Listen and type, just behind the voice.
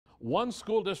One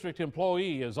school district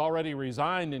employee has already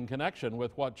resigned in connection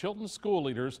with what Chilton school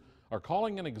leaders are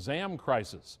calling an exam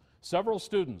crisis. Several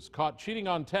students caught cheating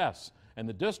on tests, and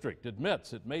the district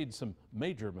admits it made some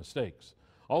major mistakes.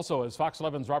 Also, as Fox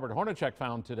 11's Robert Hornacek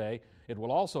found today, it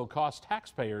will also cost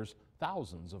taxpayers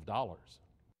thousands of dollars.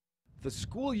 The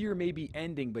school year may be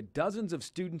ending, but dozens of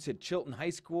students at Chilton High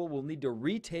School will need to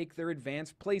retake their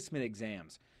advanced placement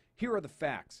exams. Here are the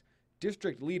facts.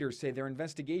 District leaders say their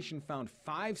investigation found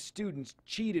 5 students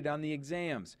cheated on the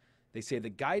exams. They say the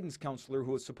guidance counselor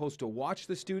who was supposed to watch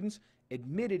the students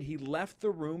admitted he left the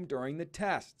room during the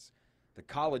tests. The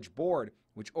college board,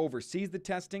 which oversees the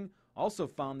testing, also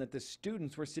found that the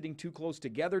students were sitting too close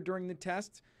together during the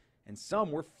tests, and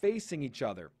some were facing each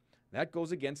other. That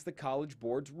goes against the college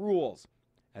board's rules.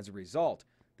 As a result,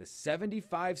 the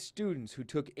 75 students who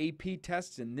took AP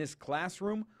tests in this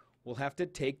classroom will have to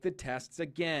take the tests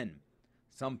again.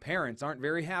 Some parents aren't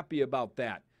very happy about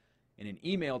that. In an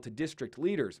email to district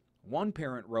leaders, one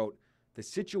parent wrote, "The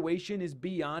situation is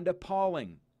beyond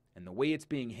appalling, and the way it's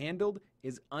being handled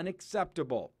is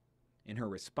unacceptable." In her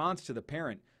response to the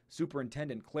parent,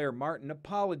 Superintendent Claire Martin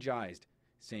apologized,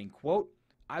 saying, quote,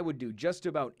 "I would do just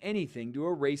about anything to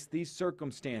erase these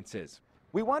circumstances."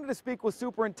 We wanted to speak with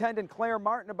Superintendent Claire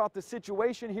Martin about the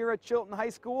situation here at Chilton High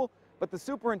School, but the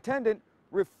superintendent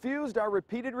refused our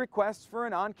repeated requests for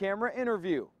an on-camera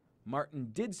interview.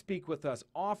 Martin did speak with us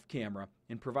off-camera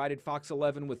and provided Fox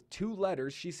 11 with 2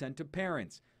 letters she sent to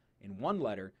parents. In one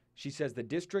letter, she says the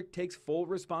district takes full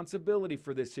responsibility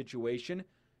for this situation.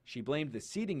 She blamed the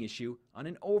seating issue on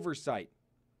an oversight.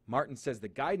 Martin says the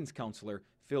guidance counselor,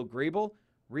 Phil Grable,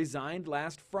 resigned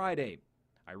last Friday.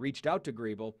 I reached out to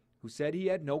Grable, who said he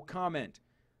had no comment.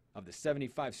 Of the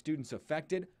 75 students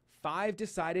affected, 5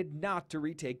 decided not to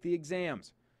retake the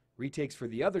exams. Retakes for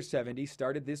the other 70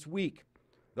 started this week.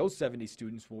 Those 70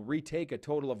 students will retake a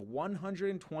total of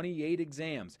 128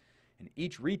 exams, and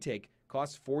each retake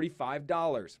costs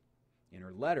 $45. In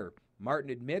her letter, Martin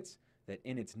admits that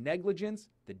in its negligence,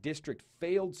 the district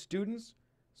failed students,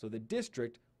 so the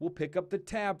district will pick up the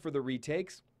tab for the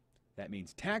retakes. That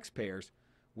means taxpayers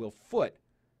will foot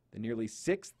the nearly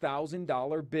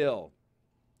 $6,000 bill.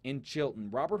 In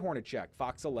Chilton, Robert Hornacek,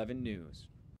 Fox 11 News.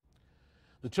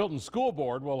 The Chilton School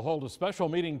Board will hold a special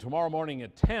meeting tomorrow morning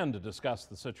at 10 to discuss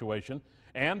the situation,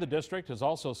 and the district has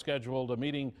also scheduled a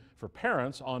meeting for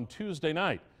parents on Tuesday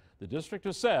night. The district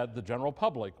has said the general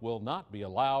public will not be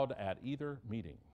allowed at either meeting.